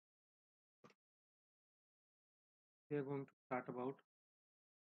We are going to start about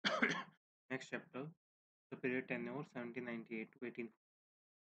next chapter, the period tenure 1798 to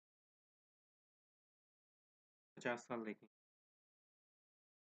 1850 साल देखें।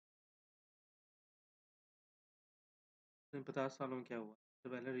 इन 50 सालों में क्या हुआ? सबसे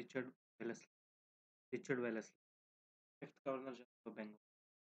पहले Richard Wellesley, fifth governor general of Bengal.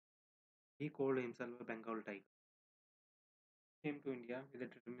 He called himself a Bengal tiger. Came to India with a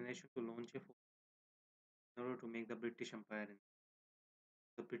determination to launch a force in order to make the British Empire in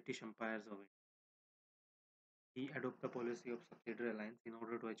the British empires of India. He adopted the policy of subsidiary alliance in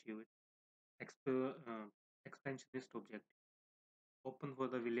order to achieve its expansionist objective. Open for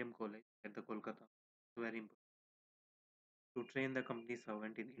the William College at the Kolkata, very important, to train the company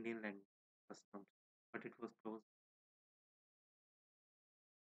servant in Indian language customs, but it was closed.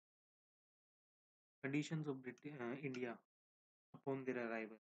 Conditions of India upon their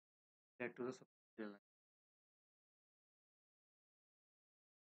arrival led to the subsidiary alliance.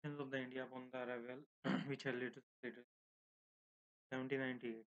 Conditions of the India upon the arrival, which had led to subsidiary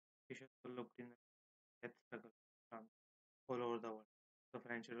 1798. British were looked in the death struggle in France all over the world. The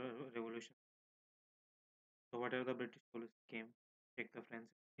French Revolution. So whatever the British policy came, take the French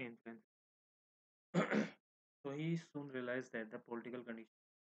influence. So he soon realized that the political conditions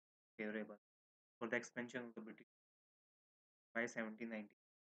were favorable for the expansion of the British. By 1790,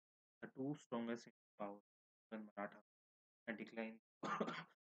 the two strongest powers, when Maratha, had declined.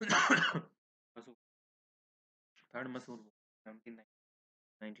 Masood. Third Masood War,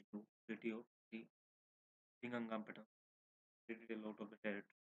 1792, Treaty of Singangapattam, created a lot of the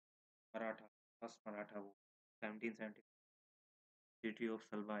territory. Maratha, First Maratha War, 1770, Treaty of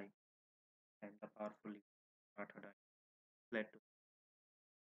Salwai, and the powerful Maratha died, led to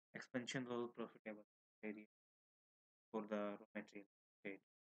expansion was profitable area for the raw material trade.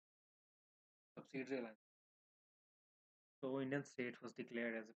 Subsidiary alliance. So Indian state was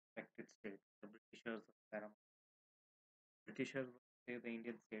declared as a protected state. The Britishers were paramount. Britishers would save the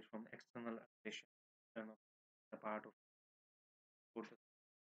Indian state from external aggression, the part of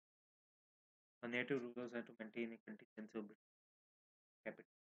the native rulers had to maintain a contingency of British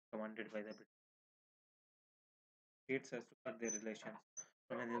capital commanded by the British. States has to cut their relations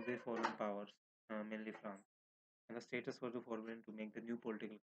from any of the foreign powers, mainly France, and the states were forbidden to make the new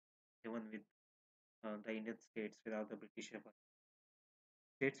political even with the Indian states without the British help.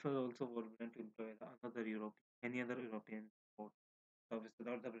 States were also forbidden to employ any other European support service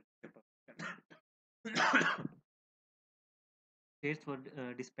without the British permission. States would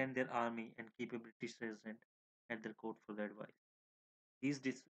disband their army and keep a British resident at their court for the advice. These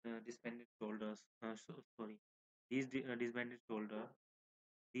disbanded soldiers, sorry, disbanded soldier,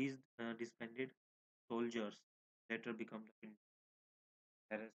 these disbanded soldiers later become the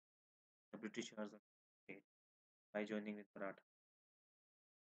terrorists, the Britishers of the state by joining with Maratha.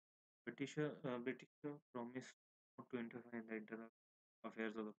 Britisher promised not to interfere in the internal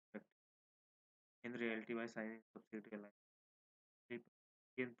affairs of the country. In reality, by signing subsidiary alliance, the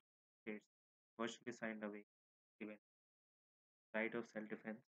Indian states virtually signed away the right of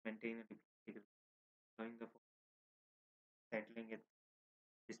self-defense, maintain a diplomatic, allowing the settling its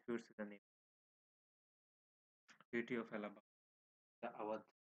disputes with the name. Treaty of Alabama, the Awadh,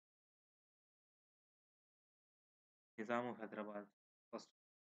 Nizam of Hyderabad, first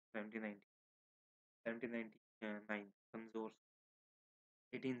 1790, 1799, Consors,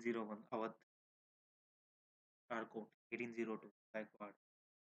 1801, Awadh, Arcot, 1802, Gaikwad,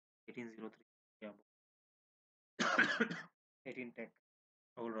 1803, Yabo, 1810,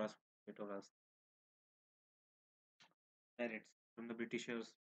 Old Ras, Petoras, merits from the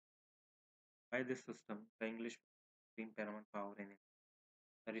Britishers. By this system, the English became paramount power in it.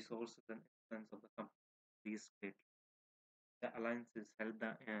 The resources and influence of the company increased greatly. The alliances helped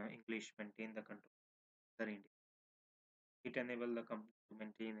the English maintain the control of the India. It enabled the company to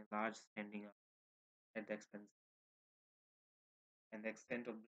maintain a large standing army at the expense and the extent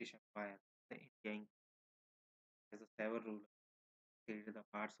of British Empire. The India as a several ruler created the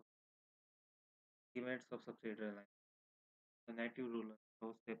parts of estimates of subsidiary alliance. The native rulers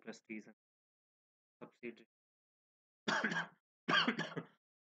lost their prestige and subsidiary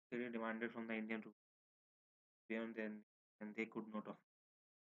they demanded from the Indian rulers beyond them and they could not afford.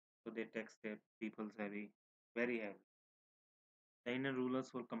 So they taxed their people's very heavy. The Indian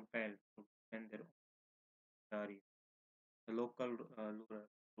rulers were compelled to spend their own salaries. The local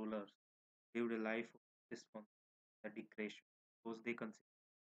rulers lived a life of responsibility and discretion because they considered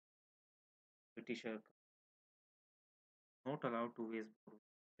British not allowed to waste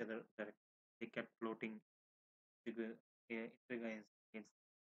each other directly. They kept plotting intrigue against.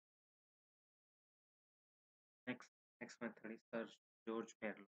 Next, Next method is Sir George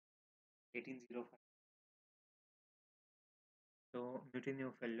Perlo, 1805. So, Mutiny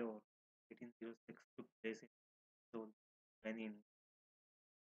of Vellore, 1806 took place in Seoul, Benin.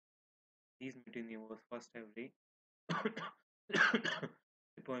 This mutiny was first ever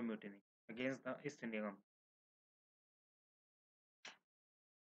Sepoy mutiny against the East India Company.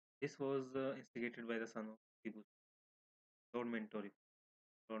 This was instigated by the son of Tibu, Lord Mentori,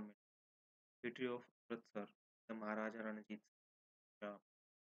 Lord Mentor. Victory of Amritsar, the Maharaja Ranjit Singh.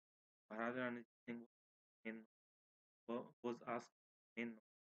 Maharaja Ranjit Singh in, was asked in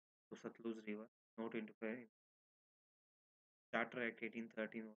to Satluj River not to interfere in Charter Act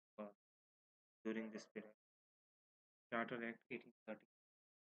 1813 was passed during this period. Charter Act 1813.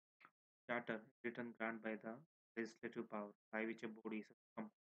 Charter, written grant by the legislative power by which a body is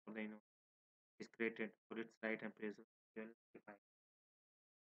composed for the is created for its right and preserve well defined.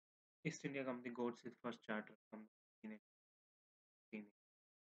 East India Company got its first charter from the 1818,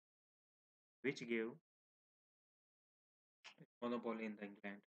 which gave monopoly in the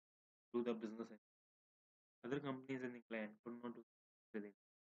England to the business. Other companies in England could not do with it.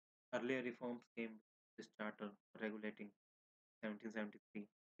 Earlier reforms came with this charter regulating 1773,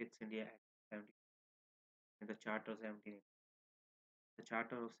 its India Act 17, and the Charter 17. The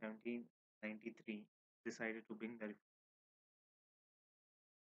Charter of 1793 decided to bring the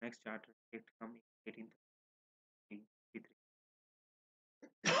next charter act come in 1833.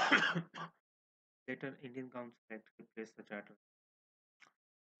 Later, Indian Council Act replaced the charter.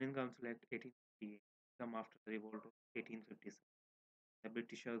 Indian Council Act 1858 come after the revolt of 1857. The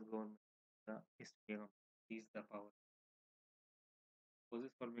Britishers government, the East India Company, seized the power. Causes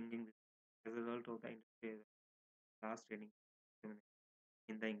for bringing this as a result of the industrial class trading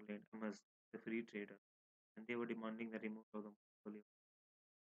in the England amongst the free traders, and they were demanding the removal of the monopoly.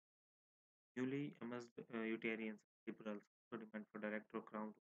 Newly emerged utilitarians and liberals also demand for direct or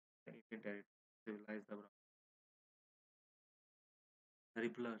crown to the Indian territory to civilize the ground. The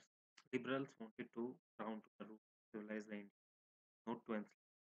liberals wanted to crown to the rule to civilize the Indian, not to enslave.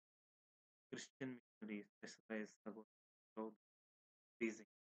 Christian missionaries exercised the gospel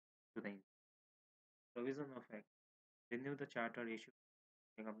pleasing to the Indian. Provision of Act renew the charter issued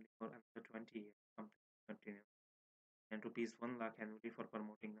by the company for another 20 years. Company continued and rupees 1 lakh annually for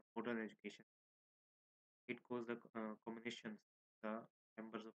promoting the modern education. It caused the commissions the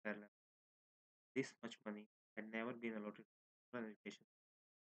members of parliament. This much money had never been allotted to modern education.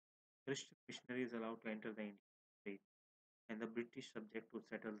 Christian missionaries allowed to enter the Indian state, and the British subject would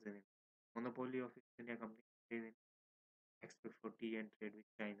settle in it. Monopoly of East India Company in export for tea and trade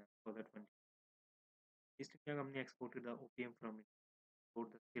with China for the 20. East India Company exported the opium from India, export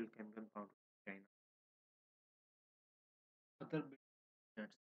the silk and gunpowder to China. Other British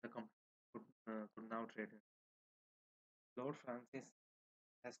nuts the company could now trade in. Lord Francis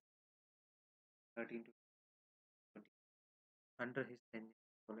has 13 to 20. Under his tenure,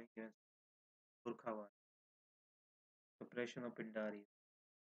 following events, Gurkha War, suppression of Pindaris,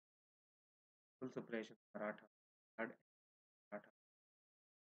 full suppression of Maratha, hard Maratha,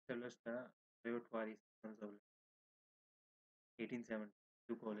 established the Repertoire Sons of 1870,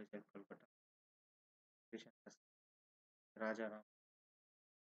 two college at Kolkata, Christian as Raja Ram,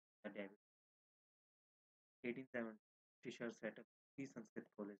 the David. 1870, Britishers set up three Sanskrit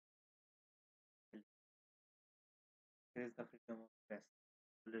colleges. There is the freedom of press,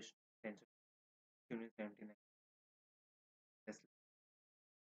 published century, 1779.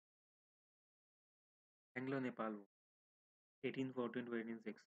 Anglo-Nepal War, 1814 to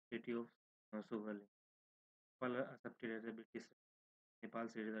 1806, Treaty of Sugarland. Nepal accepted as a British. Nepal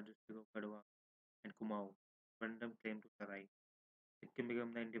ceded the district of Gadwa and Kumaon. Referendum claim to the right. Sikkim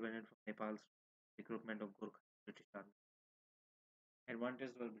became the independent from Nepal's recruitment of Gurkha British army.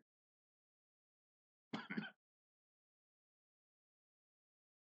 Advantages were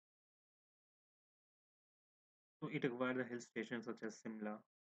so it acquired the hill stations such as Simla,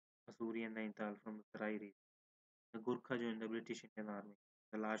 Mussoorie, and Nainital from the Sarai region. The Gurkha joined the British Indian Army,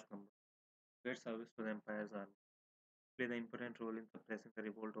 a large number. Great service to the Empire's army. Played an important role in suppressing the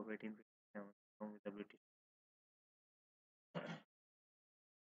revolt of 1857 along with the British.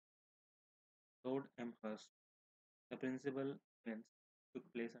 Lord Amherst. The principal events took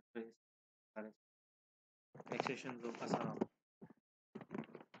place under his arrest. Annexations of Assam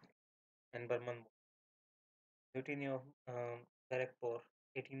and Burman. Mutiny of Barrackpore,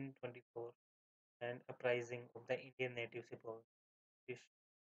 1824, and uprising of the Indian native Sepoys. British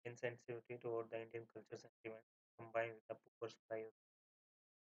insensitivity toward the Indian culture sentiment combined with the poor supply of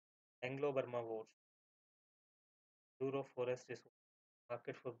Anglo-Burma Wars. Bureau of Forest Resources,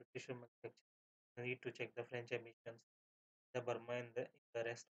 market for British manufacture. The need to check the French ambitions, the Burma and the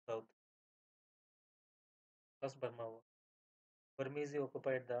rest of South. First Burma War. Burmese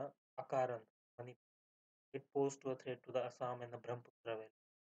occupied the Akaran, Manipur. It posed to a threat to the Assam and the Brahmaputra Valley.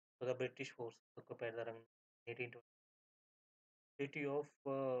 So the British forces occupied the Rangna in 1820. Treaty of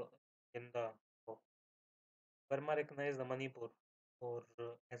Yenda. Burma recognized the Manipur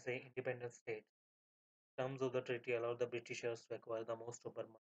as an independent state. Terms of the treaty allowed the Britishers to acquire the most of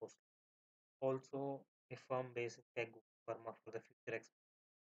Burma coast. Also, a firm base in Daegu, Burma for the future expansion.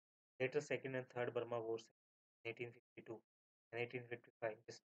 Later, Second and Third Burma Wars in 1852 and 1855,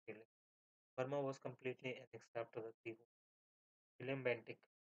 respectively. Burma was completely annexed after the three wars. William Bentinck,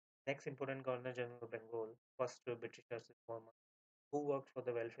 next important Governor General of Bengal, first Britishers in Burma, who worked for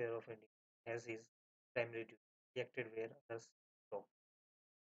the welfare of India as his primary duty. He acted where others stopped.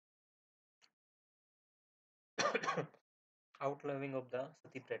 Outlawing of the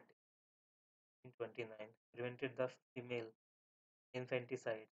sati practice in 29 prevented the female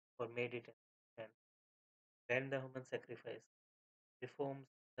infanticide or made it and banned the human sacrifice, reforms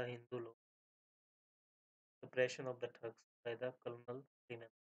the Hindu law, suppression of the thugs by the colonial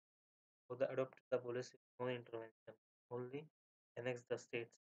premium. So they adopted the policy of no intervention, only annexed the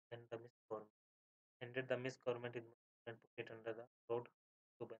states and the misgovernment, ended the misgovernment in and put it under the road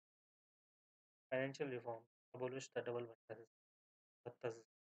to ban. Financial reform, abolished the double bhatta system,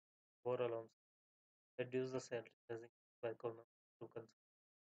 war allowance, reduced the salary as by colonel to consult,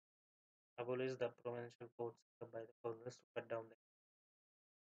 abolished the provincial courts set up by the colonists to cut down the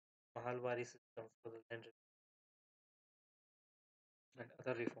Mahalwari systems for the land and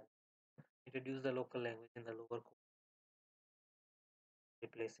other reforms. Introduced the local language in the lower court,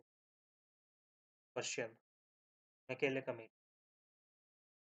 replacing Persian. Macaulay Committee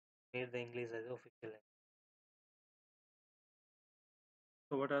made the English as the official language.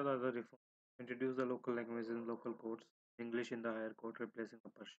 So what are the other reforms? Introduce the local language in local courts, English in the higher court replacing the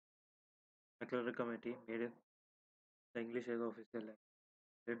Persian. Macaulay Committee made the English as the official language.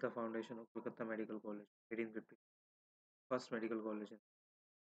 Laid the foundation of Kolkata Medical College, 1850. First medical college in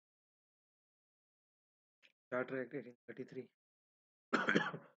Charter Act 1833.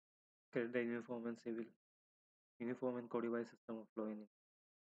 Created the uniform and codified system of law in India.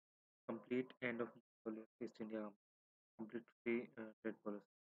 Complete end of monopoly of East India Company. Complete free trade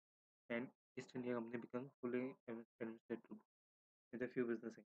policy. And East India Company became fully administrative with a few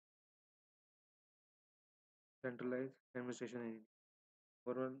business centralized administration in India.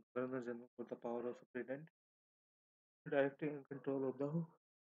 Governor General got the power of superintendent, directing and control of the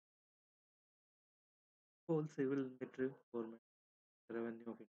whole civil and military government, the revenue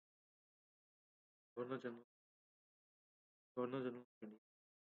of India. Governor General, Governor General of India.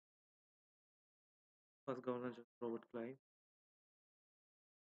 First Governor General Robert Clive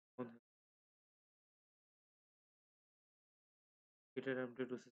on it attempted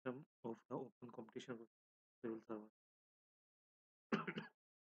to system of the open competition for civil servants.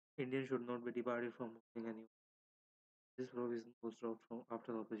 Indians should not be debarred from voting anyone. This provision was dropped from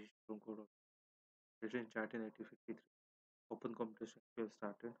after the opposition from court of later in Charter in 1853. Open competition was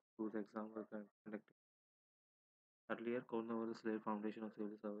started, whose exam were conducted. Earlier, Cornwallis laid foundation of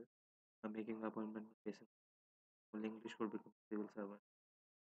civil service by making the appointment based only English could become civil servant.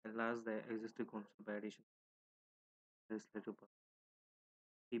 And last, the existing council by addition legislative power.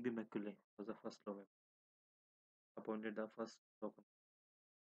 T.B. Macaulay was the first lawyer, appointed the first law committee.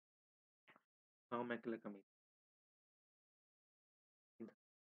 Now Macaulay Committee.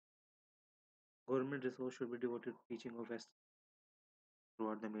 Government resource should be devoted to teaching of West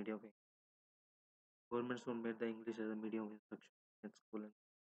throughout the media of English. Government soon made the English as a medium of instruction in school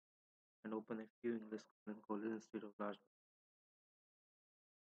and opened a few English schools and colleges instead of large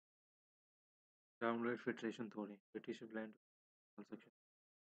downward filtration theory. British blind section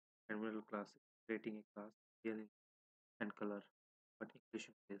and middle class, creating a class here and color, but English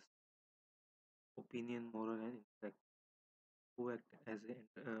in place. Opinion, moral, and intellect, who act as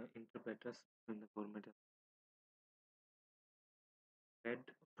interpreters in the government, led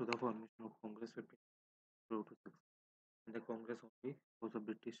to the formation of Congress 1502 and the Congress only was the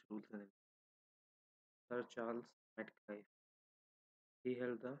British rules and Sir Charles Metcalfe. He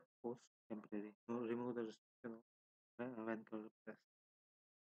held the post temporary, no remove the restriction of Vancouver Press.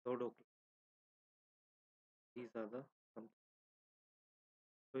 Lord Oakland. These are the some.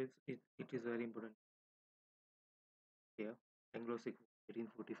 So it is very important here. Anglo-Sikh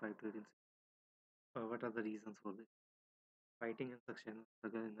 1845 to 1860. What are the reasons for this? Fighting and succession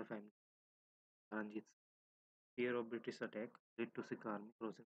struggle in the family. Ranjit. Fear of British attack led to Sikh army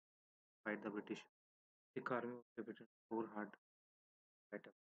crossing fight the British. Sikh army was defeated 4 hard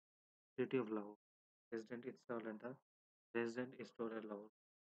battle. Treaty of Lahore. President installed and the President installed at Lahore,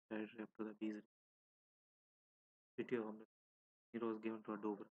 territory up to the Bees. Treaty of Amrit. It was given to a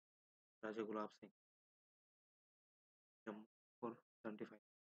Dogra, Raja Gulab Singh, Jammu for 75.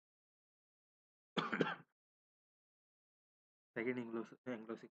 Second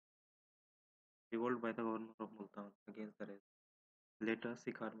Anglo-Sikh revolt by the governor of Multan against the rest. Later,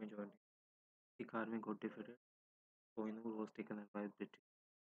 Sikh army joined. Sikh army got defeated. Kohinoor was taken by British.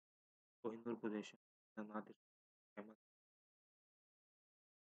 Kohinoor possession. The Nadir Ahmed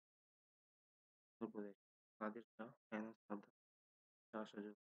possession. Nadir Shah and Sabda Shah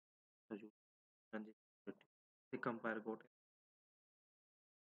Shaju Ranjit British. Sikh empire got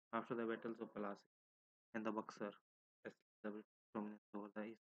after the battles of Palasi and the Buxar, the British dominance over the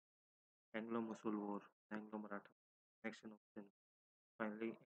east. Anglo-Musul War, Anglo-Maratha, action of Sindh.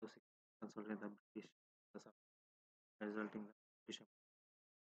 Finally, Anglo-Sikh consulted the British, the South, resulting in the British